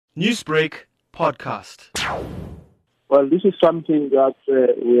Newsbreak Podcast. Well, this is something that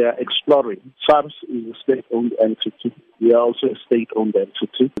we are exploring. SARS is a state-owned entity. We are also a state-owned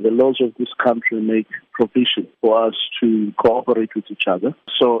entity. The laws of this country make provision for us to cooperate with each other.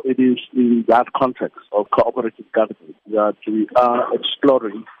 So it is in that context of cooperative government that we are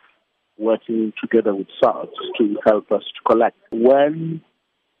exploring working together with SARS to help us to collect. When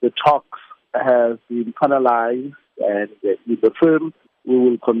the talks have been finalized and with the firm, we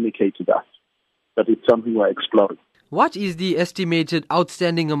will communicate to that. But it's something we're exploring. What is the estimated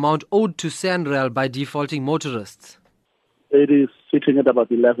outstanding amount owed to SANRAL by defaulting motorists? It is sitting at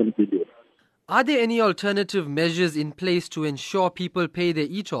about 11 billion. Are there any alternative measures in place to ensure people pay their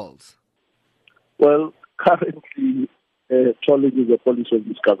e-tolls? Well, currently, tolling is a policy of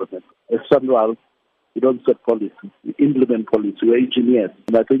this government. As SANRAL, we don't set policy, we implement policy, we're engineers.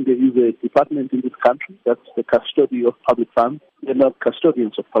 And I think there is a department in this country that's the custodian of public funds. We're not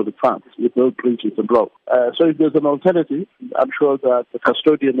custodians of public funds. We build bridges and roads. So if there's an alternative, I'm sure that the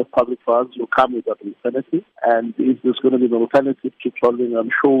custodian of public funds will come with that alternative. And if there's going to be an alternative to tolling, I'm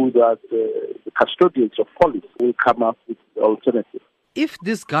sure that the custodians of policy will come up with the alternative. If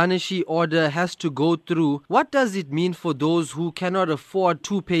this garnishee order has to go through, what does it mean for those who cannot afford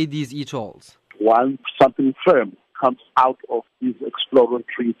to pay these e-tolls? Once something firm comes out of these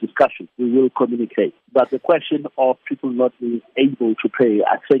exploratory discussions, we will communicate. But the question of people not being able to pay,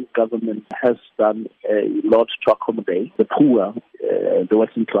 I think government has done a lot to accommodate the poor, the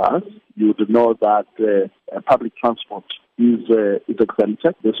working class. You would know that public transport is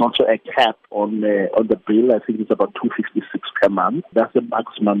exempted. There's also a cap on the bill. I think it's about $256 per month. That's the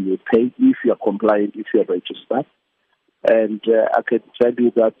maximum you pay if you are compliant, if you are registered. And I can tell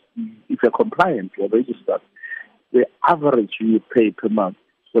you that if you're compliant, you're registered, the average you pay per month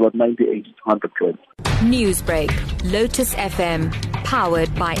is about 98 to 100 rand. Newsbreak, Lotus FM,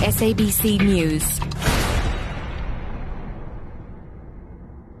 powered by SABC News.